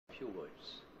few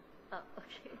words.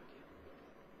 Okay.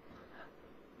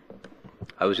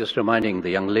 I was just reminding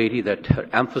the young lady that her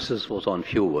emphasis was on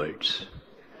few words.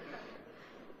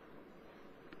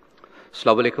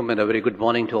 Assalamu alaikum and a very good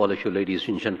morning to all of you ladies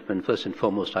and gentlemen. First and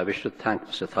foremost, I wish to thank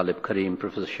Mr. Talib Karim,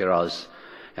 Professor Shiraz,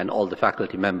 and all the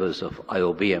faculty members of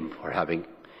IOBM for having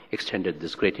extended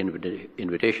this great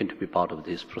invitation to be part of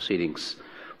these proceedings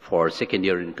for second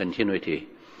year in continuity.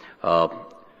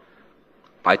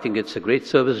 I think it's a great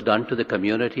service done to the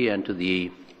community and to the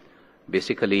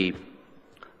basically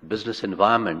business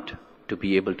environment to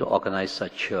be able to organize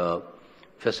such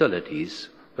facilities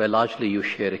where largely you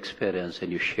share experience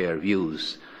and you share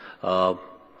views.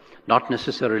 Not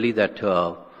necessarily that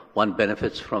one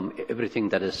benefits from everything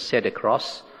that is said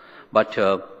across, but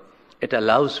it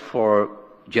allows for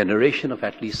generation of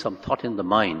at least some thought in the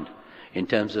mind in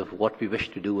terms of what we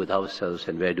wish to do with ourselves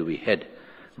and where do we head,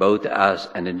 both as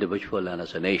an individual and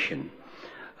as a nation.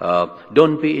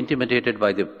 Don't be intimidated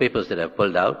by the papers that I've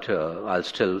pulled out. I'll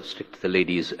still stick to the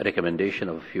lady's recommendation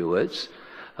of a few words,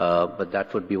 but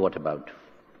that would be what, about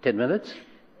 10 minutes?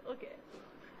 Okay.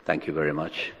 Thank you very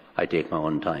much. I take my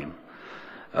own time.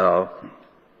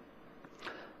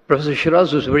 Professor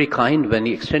Shiraz was very kind when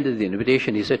he extended the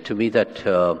invitation. He said to me that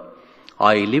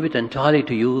I leave it entirely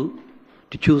to you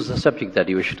to choose the subject that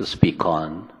you wish to speak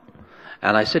on.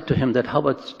 And I said to him that, how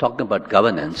about talking about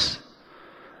governance?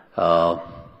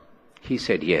 He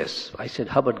said, yes. I said,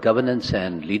 how about governance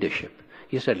and leadership?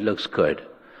 He said, looks good.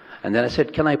 And then I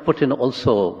said, can I put in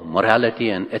also morality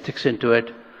and ethics into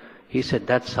it? He said,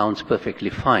 that sounds perfectly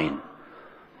fine.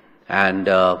 And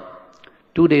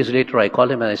 2 days later, I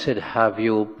called him and I said, have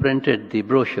you printed the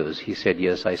brochures? He said,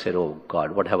 yes. I said, oh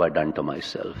God, what have I done to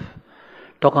myself?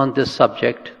 Talk on this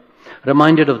subject,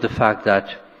 reminded of the fact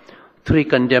that 3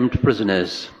 condemned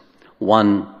prisoners,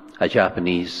 one a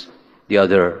Japanese, the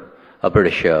other a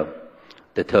Britisher,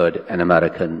 the third an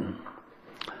American.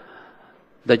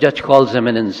 The judge calls them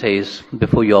in and says,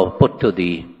 before you are put to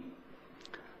the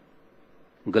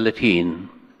guillotine,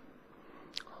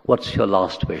 what's your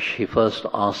last wish? He first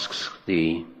asks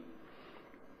the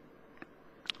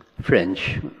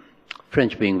French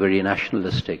being very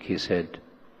nationalistic, he said,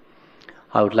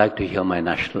 I would like to hear my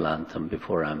national anthem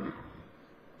before I'm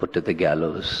put to the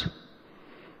gallows.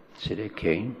 He said,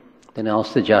 okay. Then I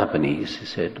asked the Japanese, he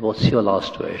said, what's your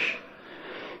last wish?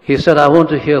 He said, I want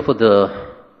to hear for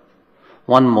the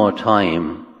one more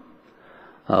time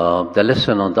the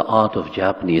lesson on the art of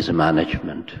Japanese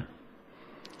management.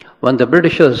 When the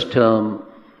Britishers'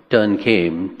 turn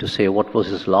came to say what was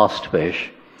his last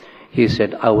wish, he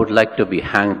said, I would like to be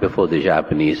hanged before the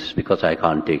Japanese because I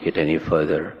can't take it any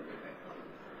further.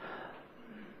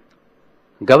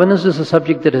 Governance is a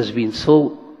subject that has been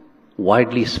so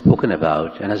widely spoken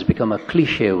about and has become a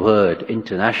cliche word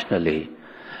internationally.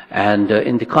 And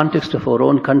in the context of our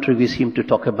own country, we seem to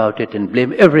talk about it and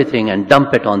blame everything and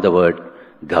dump it on the word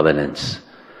governance.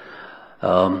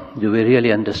 Do we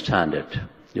really understand it?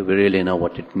 Do we really know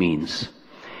what it means?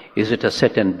 Is it a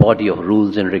set and body of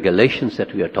rules and regulations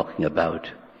that we are talking about?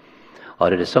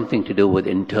 Or it is something to do with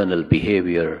internal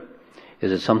behavior?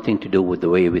 Is it something to do with the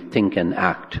way we think and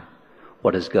act?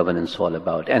 What is governance all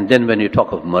about? And then when you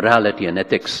talk of morality and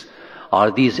ethics, are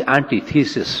these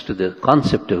antitheses to the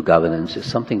concept of governance is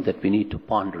something that we need to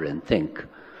ponder and think.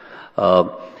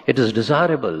 It is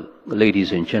desirable,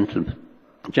 ladies and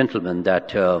gentlemen,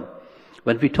 that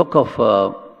when we talk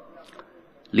of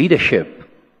leadership,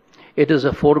 it is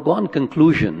a foregone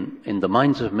conclusion in the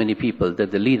minds of many people that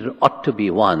the leader ought to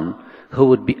be one who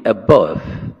would be above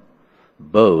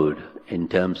board in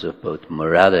terms of both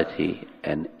morality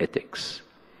and ethics.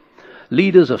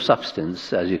 Leaders of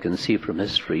substance, as you can see from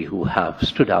history, who have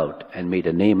stood out and made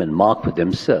a name and mark for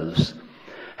themselves,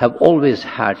 have always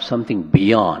had something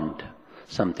beyond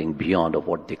of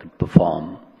what they could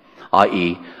perform,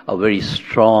 i.e. a very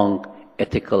strong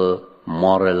ethical,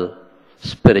 moral,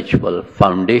 spiritual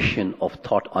foundation of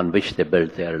thought on which they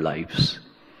build their lives.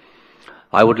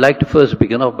 I would like to first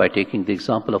begin off by taking the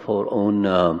example of our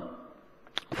own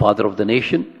father of the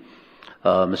nation,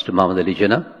 Mr. Muhammad Ali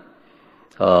Jinnah,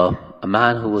 a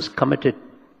man who was committed.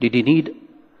 Did he need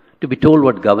to be told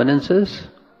what governance is?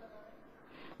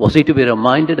 Was he to be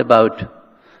reminded about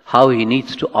how he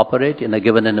needs to operate in a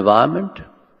given environment?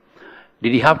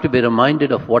 Did he have to be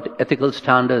reminded of what ethical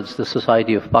standards the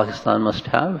society of Pakistan must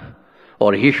have,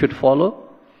 or he should follow?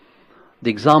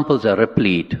 The examples are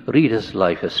replete. Read his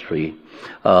life history.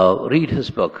 Read his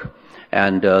book.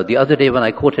 And the other day when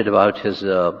I quoted about his,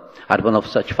 at one of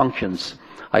such functions,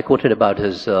 I quoted about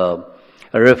his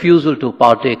refusal to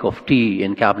partake of tea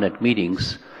in cabinet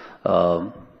meetings,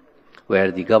 where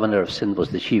the governor of Sindh was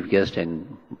the chief guest,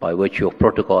 and by virtue of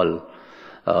protocol,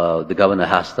 the governor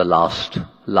has the last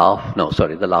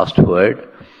word.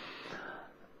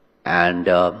 And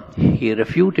he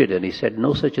refuted and he said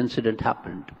no such incident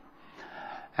happened.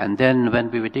 And then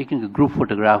when we were taking a group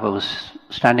photograph, I was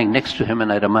standing next to him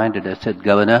and I said,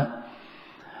 Governor,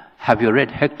 have you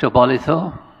read Hector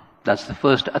Bolitho? That's the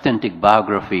first authentic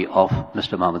biography of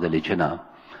Mr. Muhammad Ali Jinnah.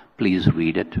 Please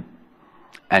read it.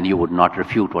 And you would not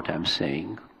refute what I'm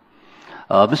saying.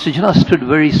 Mr. Jinnah stood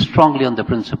very strongly on the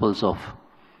principles of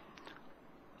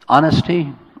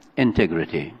honesty,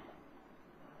 integrity.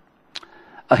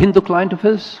 A Hindu client of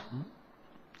his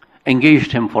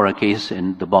engaged him for a case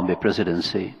in the Bombay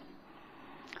presidency.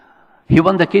 He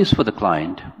won the case for the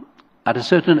client. At a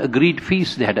certain agreed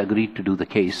fees, they had agreed to do the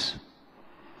case.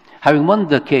 Having won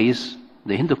the case,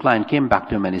 the Hindu client came back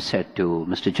to him and he said to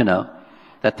Mr. Jinnah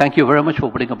that thank you very much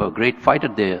for putting up a great fight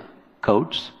at the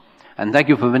courts, and thank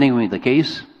you for winning me the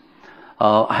case.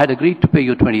 I had agreed to pay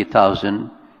you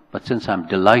 20,000, but since I'm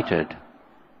delighted,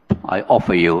 I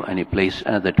offer you, and he placed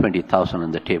another 20,000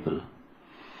 on the table.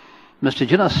 Mr.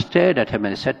 Jinnah stared at him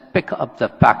and he said, pick up the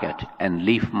packet and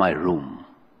leave my room.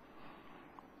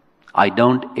 I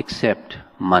don't accept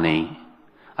money.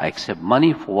 I accept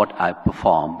money for what I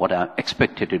perform, what I'm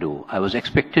expected to do. I was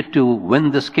expected to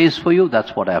win this case for you,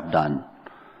 that's what I've done.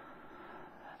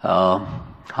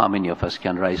 How many of us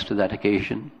can rise to that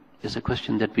occasion? Is a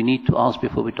question that we need to ask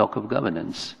before we talk of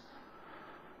governance.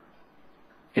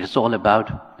 It is all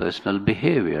about personal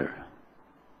behavior.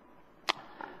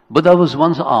 Buddha was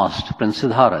once asked, Prince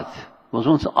Siddhartha was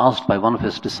once asked by one of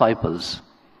his disciples,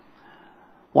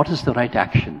 what is the right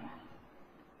action?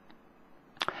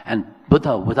 And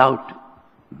Buddha, without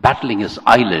battling his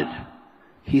eyelid,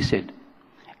 he said,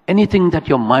 anything that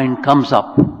your mind comes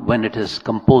up when it is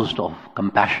composed of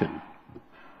compassion.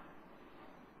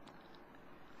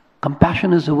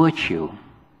 Compassion is a virtue.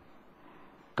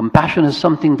 Compassion is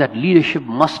something that leadership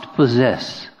must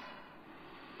possess.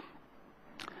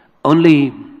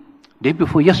 Only day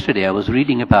before yesterday, I was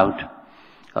reading about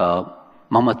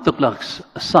Muhammad Tughlaq's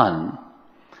son,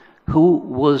 who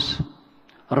was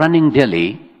running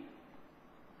Delhi,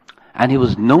 and he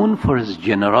was known for his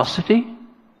generosity,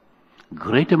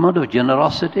 great amount of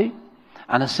generosity,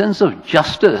 and a sense of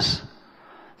justice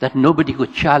that nobody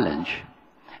could challenge.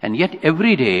 And yet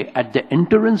every day at the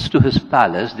entrance to his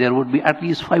palace, there would be at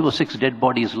least 5 or 6 dead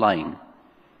bodies lying.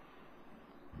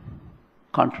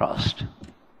 Contrast.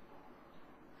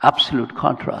 Absolute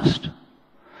contrast.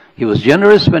 He was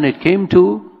generous when it came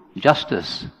to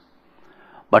justice.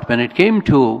 But when it came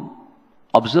to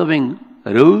observing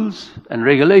rules and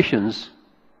regulations,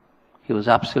 he was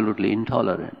absolutely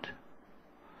intolerant.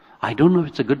 I don't know if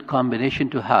it's a good combination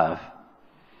to have.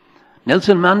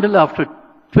 Nelson Mandela, after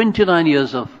 29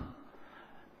 years of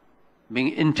being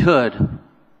interred,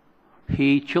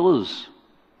 he chose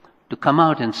to come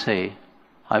out and say,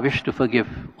 I wish to forgive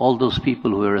all those people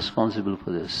who were responsible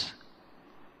for this.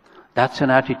 That's an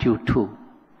attitude too.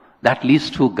 That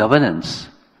leads to governance,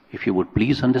 if you would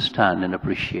please understand and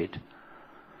appreciate.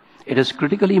 It is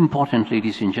critically important,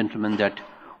 ladies and gentlemen, that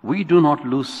we do not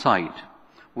lose sight.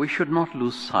 We should not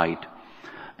lose sight,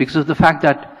 because of the fact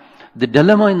that the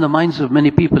dilemma in the minds of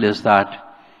many people is that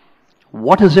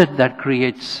what is it that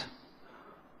creates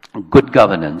good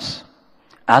governance?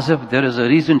 As if there is a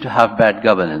reason to have bad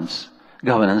governance.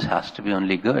 Governance has to be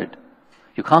only good.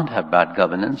 You can't have bad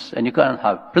governance, and you can't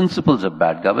have principles of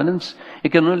bad governance. You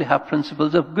can only have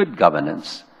principles of good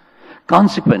governance.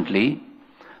 Consequently,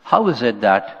 how is it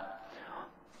that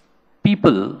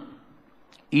people,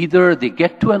 either they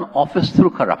get to an office through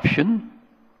corruption,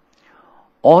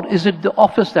 or is it the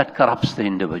office that corrupts the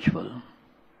individual?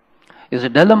 Is a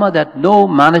dilemma that no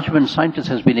management scientist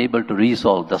has been able to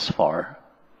resolve thus far.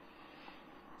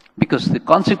 Because the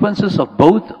consequences of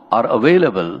both are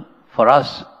available for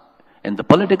us in the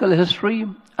political history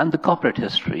and the corporate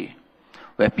history,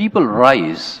 where people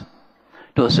rise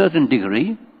to a certain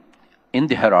degree in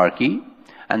the hierarchy,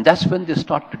 and that's when they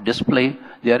start to display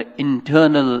their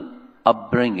internal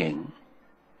upbringing.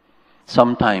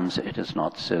 Sometimes it is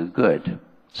not so good.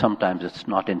 Sometimes it's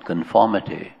not in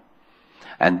conformity.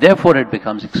 And therefore it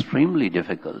becomes extremely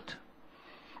difficult.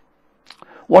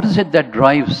 What is it that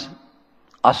drives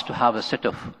us to have a set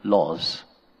of laws,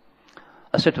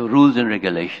 a set of rules and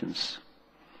regulations?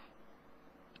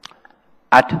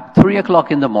 At 3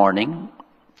 o'clock in the morning,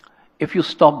 if you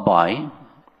stop by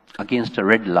against a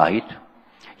red light,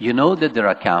 you know that there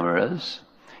are cameras,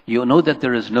 you know that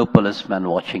there is no policeman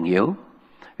watching you.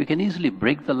 You can easily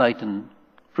break the light and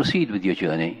proceed with your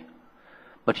journey.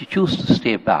 But you choose to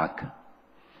stay back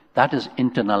That is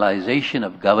internalization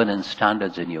of governance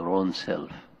standards in your own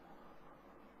self.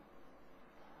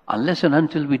 Unless and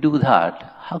until we do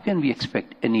that, how can we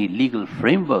expect any legal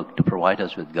framework to provide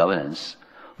us with governance?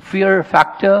 Fear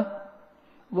factor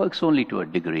works only to a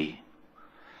degree.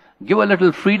 Give a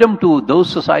little freedom to those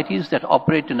societies that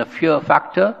operate in a fear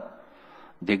factor,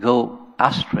 they go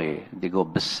astray, they go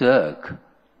berserk,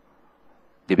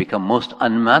 they become most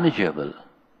unmanageable.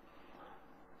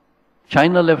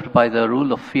 China lived by the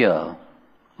rule of fear,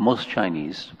 most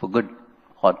Chinese, for good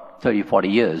 30, 40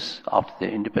 years after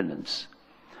their independence.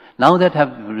 Now that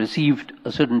have received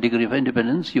a certain degree of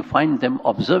independence, you find them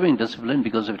observing discipline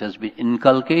because it has been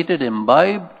inculcated,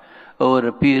 imbibed over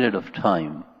a period of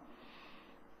time.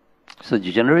 So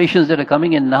the generations that are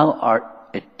coming in now are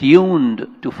attuned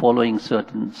to following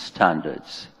certain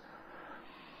standards.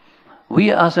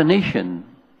 We as a nation,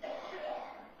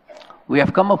 we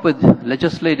have come up with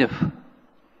legislative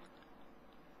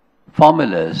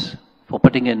formulas for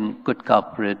putting in good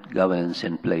corporate governance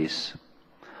in place.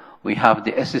 We have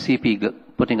the SCCP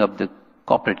putting up the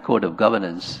Corporate Code of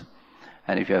Governance.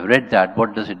 And if you have read that,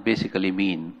 what does it basically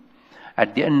mean?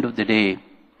 At the end of the day,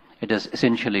 it is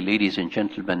essentially, ladies and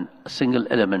gentlemen, a single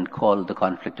element called the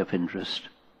conflict of interest.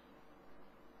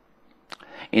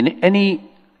 In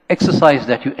any exercise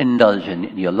that you indulge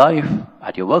in your life,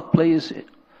 at your workplace,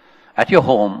 at your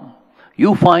home,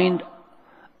 you find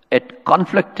it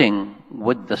conflicting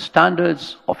with the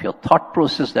standards of your thought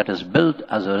process that is built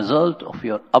as a result of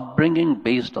your upbringing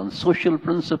based on social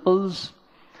principles,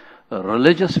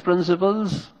 religious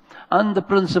principles, and the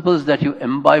principles that you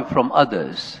imbibe from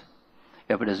others.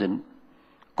 If it is in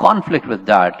conflict with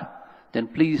that, then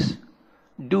please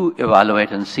do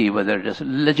evaluate and see whether it is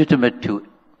legitimate to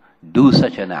do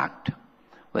such an act,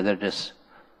 whether it is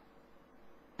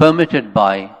permitted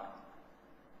by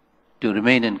to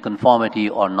remain in conformity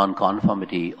or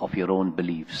non-conformity of your own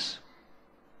beliefs.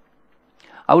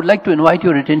 I would like to invite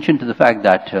your attention to the fact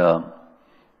that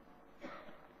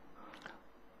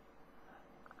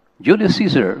Julius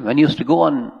Caesar, when he used to go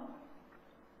on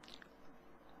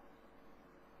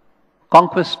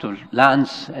conquest of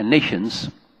lands and nations,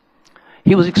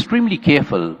 he was extremely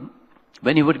careful.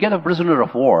 When he would get a prisoner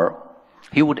of war,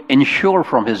 he would ensure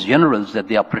from his generals that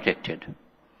they are protected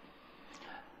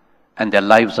and their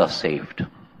lives are saved.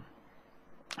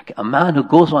 Okay, a man who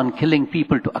goes on killing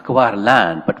people to acquire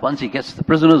land, but once he gets the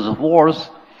prisoners of wars,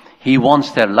 he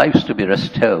wants their lives to be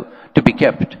restored, to be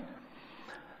kept.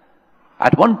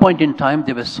 At one point in time,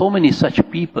 there were so many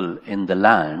such people in the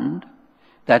land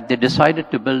that they decided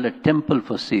to build a temple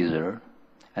for Caesar,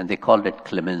 and they called it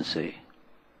clemency.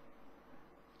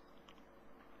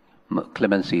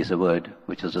 Clemency is a word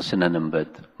which is a synonym with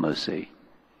mercy.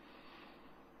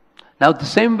 Now, the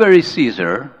same very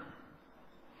Caesar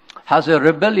has a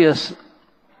rebellious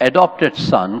adopted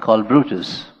son called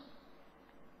Brutus.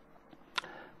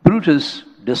 Brutus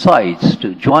decides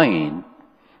to join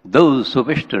those who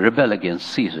wish to rebel against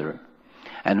Caesar.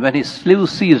 And when he slew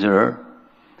Caesar,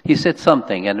 he said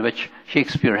something in which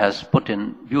Shakespeare has put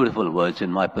in beautiful words,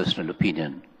 in my personal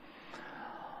opinion.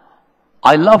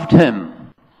 I loved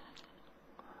him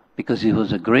because he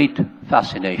was a great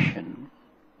fascination.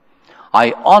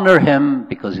 I honor him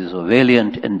because he's a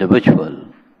valiant individual.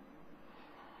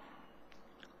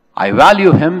 I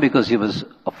value him because he was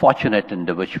a fortunate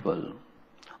individual.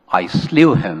 I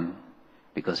slew him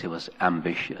because he was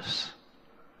ambitious.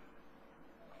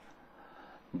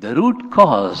 The root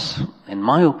cause, in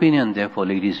my opinion, therefore,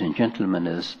 ladies and gentlemen,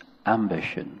 is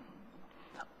ambition.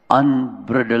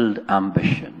 Unbridled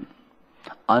ambition.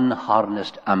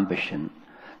 Unharnessed ambition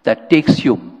that takes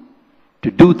you to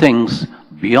do things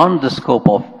beyond the scope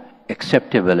of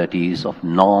acceptabilities of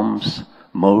norms,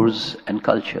 mores, and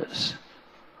cultures.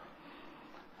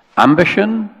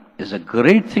 Ambition is a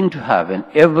great thing to have, and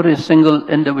every single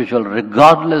individual,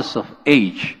 regardless of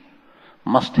age,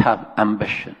 must have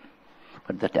ambition.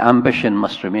 But that ambition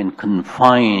must remain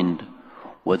confined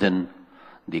within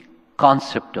the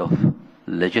concept of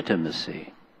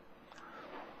legitimacy.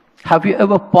 Have you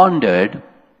ever pondered,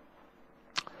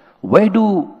 where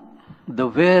do the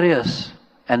various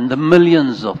and the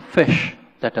millions of fish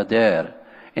that are there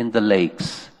in the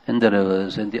lakes, in the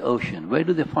rivers, in the ocean, where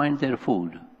do they find their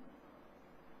food?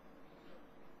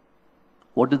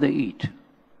 What do they eat?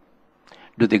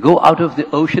 Do they go out of the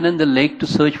ocean and the lake to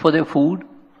search for their food,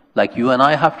 like you and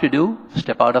I have to do,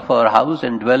 step out of our house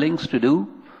and dwellings to do?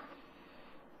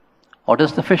 Or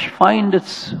does the fish find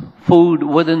its food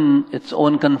within its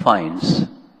own confines?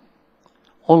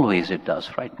 Always it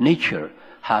does, right? Nature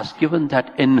has given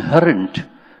that inherent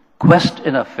quest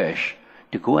in a fish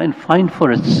to go and find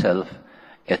for itself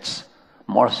its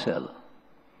morsel.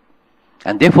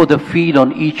 and therefore they feed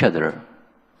on each other.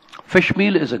 Fish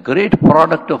meal is a great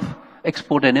product of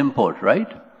export and import,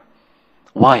 right?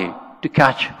 Why? To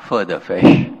catch further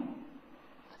fish.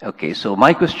 Okay, so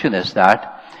my question is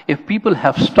that if people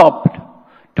have stopped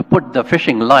to put the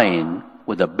fishing line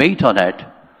with a bait on it,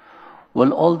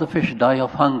 will all the fish die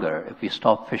of hunger if we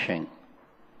stop fishing?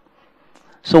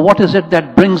 So what is it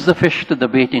that brings the fish to the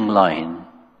baiting line?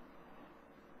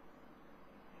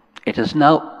 It is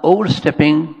now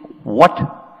overstepping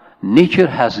what nature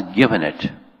has given it,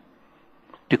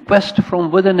 to quest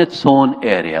from within its own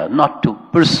area, not to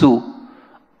pursue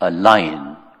a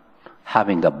line,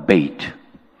 having a bait.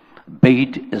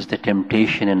 Bait is the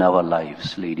temptation in our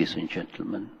lives, ladies and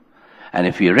gentlemen. And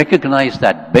if we recognize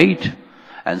that bait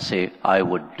and say, I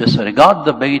would disregard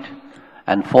the bait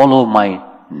and follow my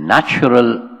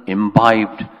natural,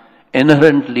 imbibed,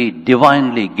 inherently,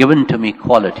 divinely given to me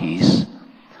qualities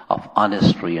of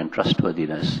honesty and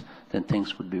trustworthiness, then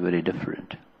things would be very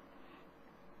different.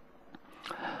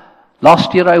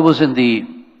 Last year I was in the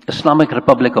Islamic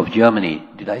Republic of Germany.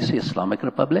 Did I say Islamic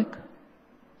Republic?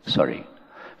 Sorry.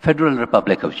 Federal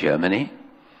Republic of Germany.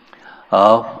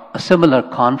 A similar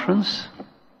conference.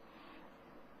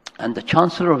 And the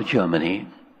Chancellor of Germany,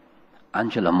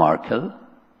 Angela Merkel,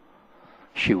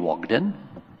 she walked in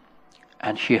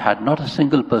and she had not a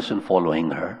single person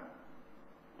following her.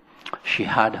 She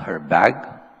had her bag,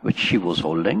 which she was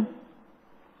holding.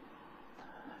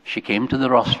 She came to the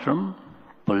rostrum,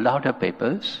 pulled out her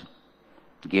papers,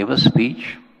 gave a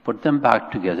speech, put them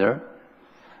back together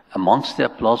amongst the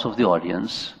applause of the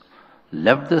audience,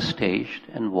 left the stage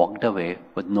and walked away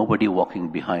with nobody walking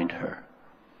behind her.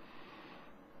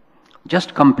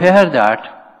 Just compare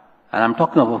that, and I'm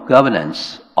talking about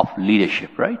governance of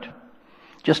leadership, right?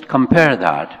 Just compare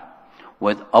that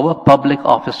with our public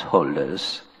office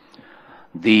holders.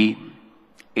 The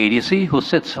ADC who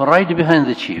sits right behind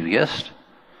the chief guest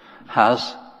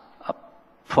has a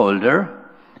folder.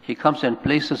 He comes and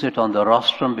places it on the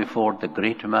rostrum before the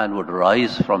great man would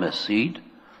rise from his seat.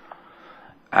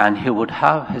 And he would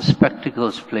have his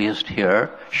spectacles placed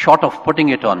here, short of putting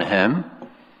it on him,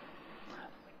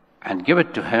 and give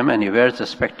it to him, and he wears the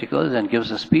spectacles and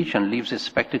gives a speech and leaves his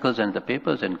spectacles and the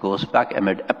papers and goes back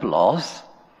amid applause.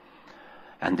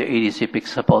 And the ADC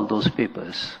picks up all those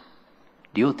papers.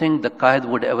 Do you think the Qaid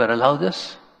would ever allow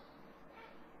this?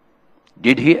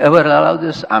 Did he ever allow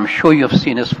this? I'm sure you have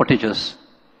seen his footages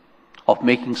of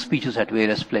making speeches at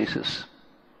various places.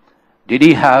 Did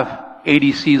he have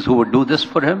ADCs who would do this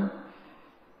for him?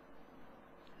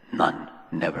 None.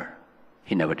 Never.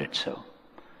 He never did so.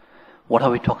 What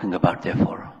are we talking about,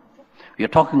 therefore? We are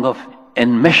talking of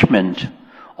enmeshment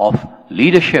of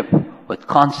leadership with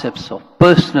concepts of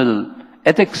personal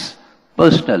ethics,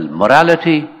 personal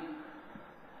morality,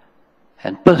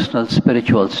 and personal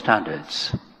spiritual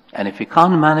standards. And if we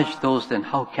can't manage those, then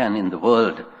how can in the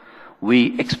world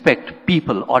we expect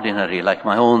people ordinary like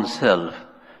my own self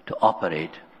to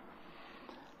operate?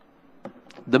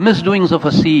 The misdoings of a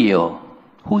CEO,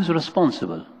 who is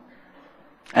responsible?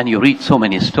 And you read so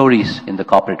many stories in the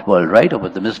corporate world, right,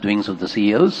 about the misdoings of the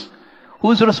CEOs.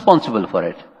 Who is responsible for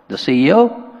it? The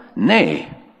CEO? Nay.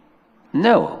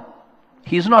 No.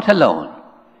 He is not alone.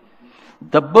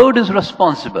 The board is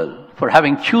responsible for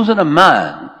having chosen a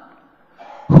man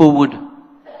who would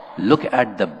look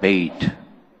at the bait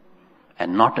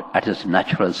and not at his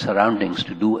natural surroundings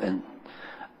to do and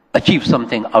achieve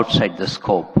something outside the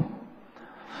scope.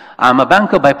 I'm a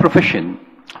banker by profession.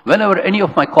 Whenever any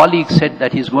of my colleagues said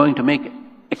that he's going to make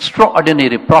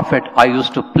extraordinary profit, I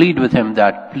used to plead with him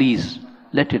that, please,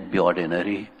 let it be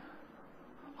ordinary.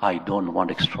 I don't want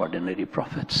extraordinary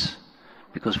profits.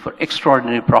 Because for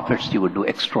extraordinary profits, you would do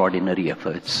extraordinary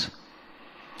efforts.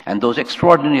 And those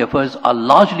extraordinary efforts are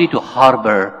largely to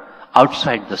harbor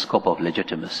outside the scope of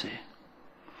legitimacy.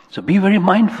 So be very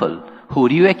mindful. Who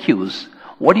do you accuse?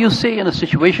 What do you say in a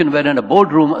situation where in a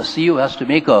boardroom, a CEO has to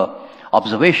make an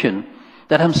observation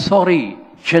that, I'm sorry,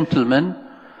 gentlemen,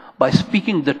 by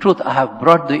speaking the truth, I have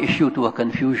brought the issue to a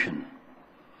confusion.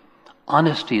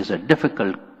 Honesty is a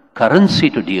difficult currency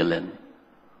to deal in,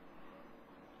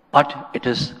 but it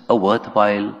is a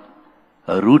worthwhile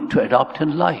route to adopt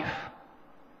in life.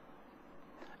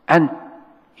 And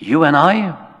you and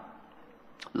I,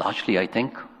 largely I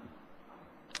think,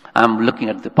 I'm looking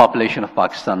at the population of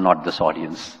Pakistan, not this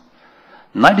audience.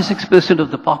 96%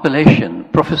 of the population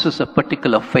professes a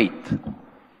particular faith,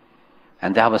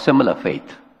 and they have a similar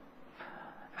faith.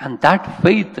 And that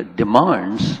faith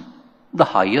demands the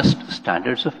highest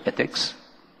standards of ethics,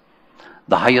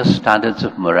 the highest standards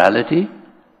of morality,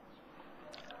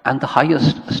 and the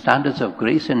highest standards of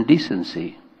grace and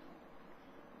decency.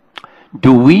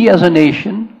 Do we as a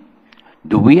nation,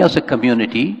 do we as a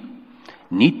community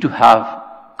need to have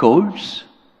codes?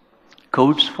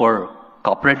 Codes for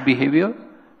corporate behavior?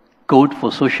 Code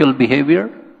for social behavior?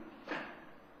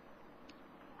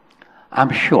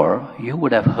 I'm sure you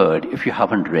would have heard, if you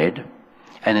haven't read,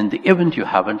 and in the event you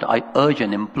haven't, I urge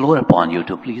and implore upon you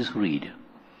to please read.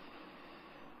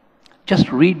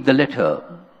 Just read the letter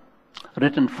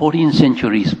written 14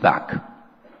 centuries back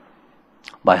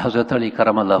by Hazrat Ali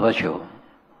Karamallahu Wajhu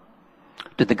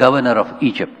to the governor of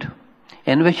Egypt,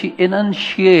 in which he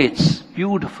enunciates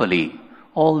beautifully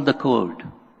all the code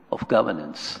of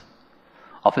governance,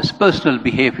 of his personal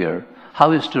behavior,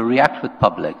 how he is to react with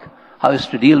public, how he is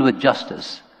to deal with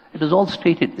justice. It is all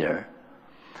stated there.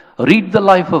 Read the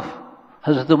life of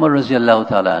Hazrat Umar Raziyallahu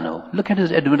Ta'ala Anhu. Look at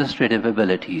his administrative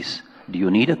abilities. Do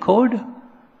you need a code?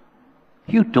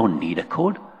 You don't need a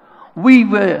code. We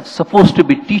were supposed to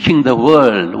be teaching the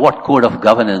world what code of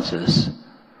governance is.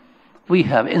 We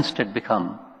have instead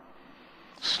become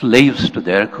slaves to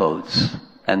their codes.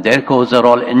 And their codes are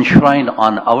all enshrined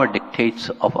on our dictates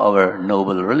of our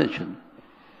noble religion.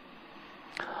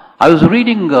 I was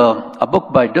reading a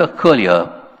book by Dirk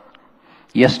Collier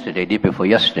yesterday, day before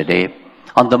yesterday,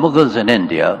 on the Mughals in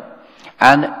India.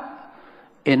 And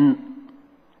in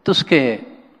Tuske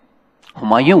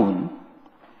Humayun,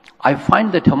 I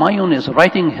find that Humayun is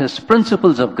writing his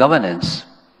principles of governance.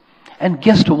 And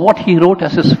guess what he wrote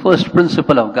as his first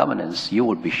principle of governance? You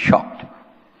would be shocked.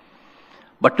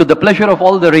 But to the pleasure of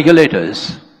all the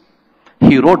regulators,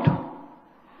 he wrote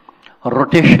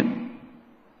rotation.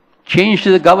 Change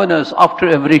the governors after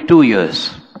every 2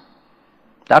 years.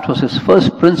 That was his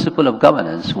first principle of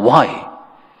governance. Why?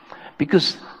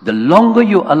 Because the longer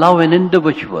you allow an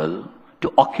individual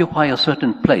to occupy a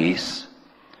certain place,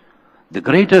 the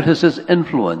greater is his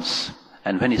influence.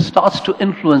 And when he starts to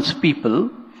influence people,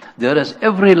 there is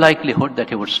every likelihood that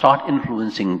he would start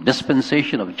influencing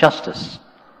dispensation of justice.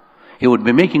 He would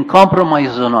be making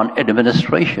compromises on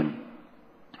administration.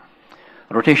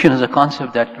 Rotation is a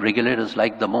concept that regulators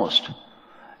like the most.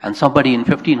 And somebody in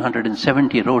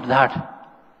 1570 wrote that.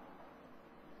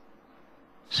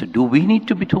 So do we need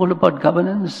to be told about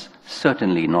governance?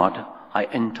 Certainly not. I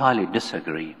entirely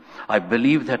disagree. I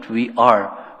believe that we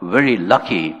are very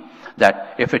lucky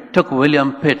that if it took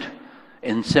William Pitt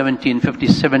in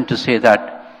 1757 to say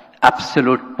that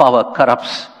absolute power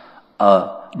corrupts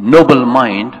a noble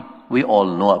mind, we all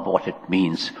know what it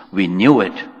means. We knew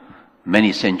it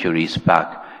many centuries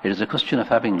back. It is a question of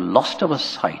having lost our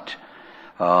sight.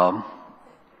 I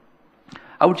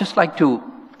would just like to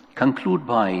conclude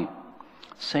by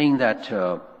saying that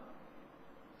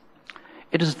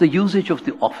it is the usage of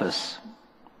the office,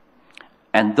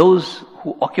 and those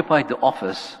who occupy the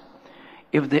office,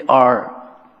 if they are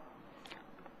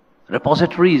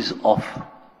repositories of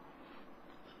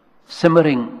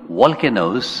simmering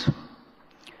volcanoes,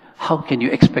 how can you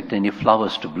expect any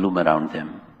flowers to bloom around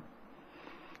them?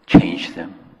 Change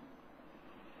them.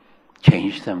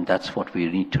 Change them. That's what we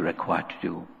need to require to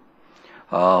do.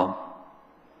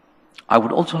 I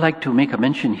would also like to make a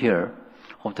mention here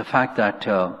of the fact that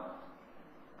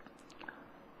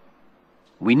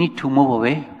we need to move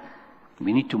away.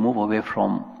 We need to move away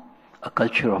from a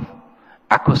culture of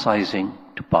acquiescing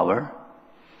to power.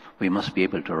 We must be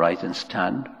able to rise and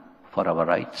stand for our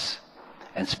rights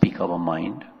and speak our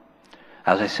mind.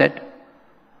 As I said,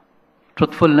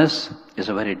 truthfulness is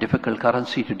a very difficult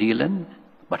currency to deal in,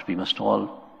 but we must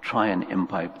all try and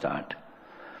imbibe that.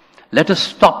 Let us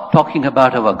stop talking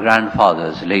about our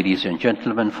grandfathers, ladies and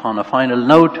gentlemen. On a final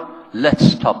note,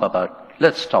 let's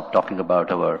stop talking about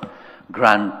our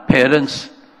grandparents.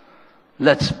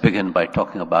 Let's begin by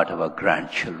talking about our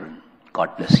grandchildren.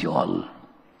 God bless you all.